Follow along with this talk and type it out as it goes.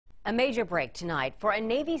A major break tonight for a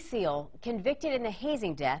Navy SEAL convicted in the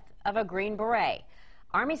hazing death of a Green Beret.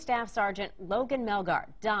 Army Staff Sergeant Logan Melgar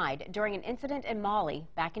died during an incident in Mali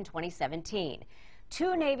back in 2017.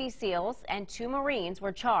 2 Navy SEALs and 2 Marines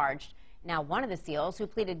were charged. Now one of the SEALs who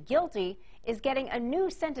pleaded guilty is getting a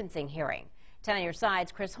new sentencing hearing. 10 on your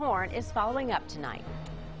side's Chris Horn is following up tonight.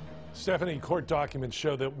 Stephanie, court documents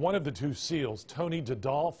show that one of the 2 SEALs, Tony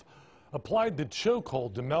Dadolph, applied the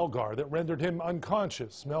chokehold to Melgar that rendered him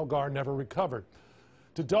unconscious. Melgar never recovered.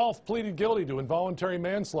 Dadolph pleaded guilty to involuntary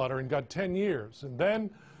manslaughter and got 10 years. And then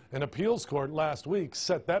an appeals court last week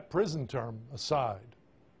set that prison term aside.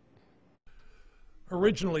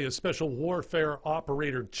 Originally a special warfare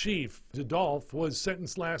operator chief, Dadolph was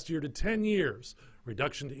sentenced last year to 10 years,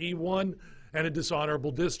 reduction to E1, and a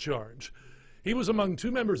dishonorable discharge. He was among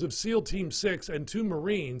 2 members of SEAL Team 6 and 2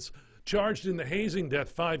 Marines charged in the hazing death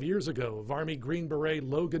 5 years ago of Army Green Beret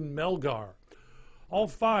Logan Melgar. All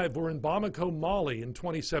 5 were in Bamako, Mali in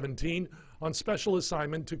 2017 on special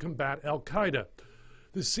assignment to combat al-Qaeda.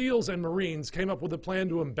 The SEALs and Marines came up with a plan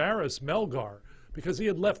to embarrass Melgar because he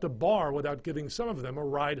had left a bar without giving some of them a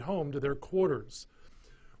ride home to their quarters.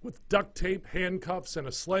 With duct tape, handcuffs, and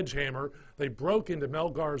a sledgehammer, they broke into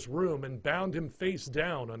Melgar's room and bound him face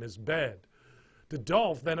down on his bed.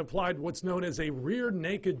 Dadolph then applied what's known as a rear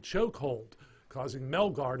naked chokehold, causing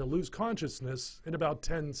Melgar to lose consciousness in about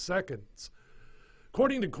 10 seconds.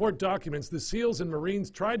 According to court documents, the SEALs and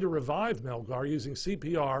Marines tried to revive Melgar using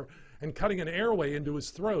CPR and cutting an airway into his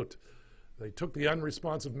throat. They took the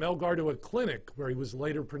unresponsive Melgar to a clinic where he was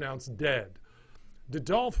later pronounced dead.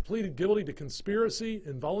 Dadolph pleaded guilty to conspiracy,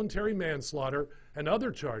 involuntary manslaughter, and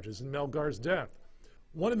other charges in Melgar's death.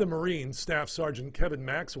 One of the Marines, Staff Sergeant Kevin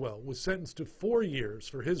Maxwell, was sentenced to 4 years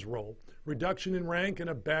for his role, reduction in rank, and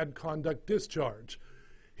a bad conduct discharge.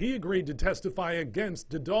 He agreed to testify against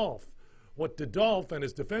Dadolph. What Dadolph and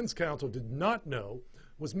his defense counsel did not know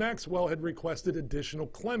was Maxwell had requested additional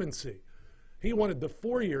clemency. He wanted the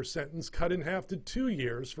 4-year sentence cut in half to 2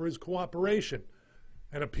 years for his cooperation.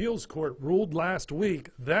 An appeals court ruled last week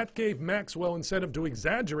that gave Maxwell incentive to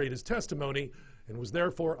exaggerate his testimony and was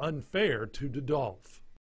therefore unfair to Dadolph.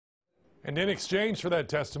 And in exchange for that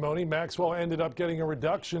testimony, Maxwell ended up getting a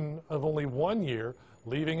reduction of only 1 year,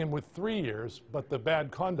 leaving him with 3 years, but the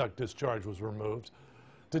bad conduct discharge was removed.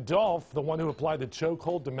 Dadolph, the one who applied the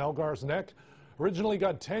chokehold to Melgar's neck, originally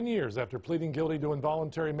got 10 years after pleading guilty to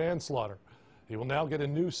involuntary manslaughter. He will now get a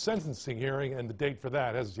new sentencing hearing, and the date for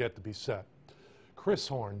that has yet to be set. Chris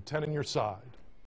Horn, 10 on your side.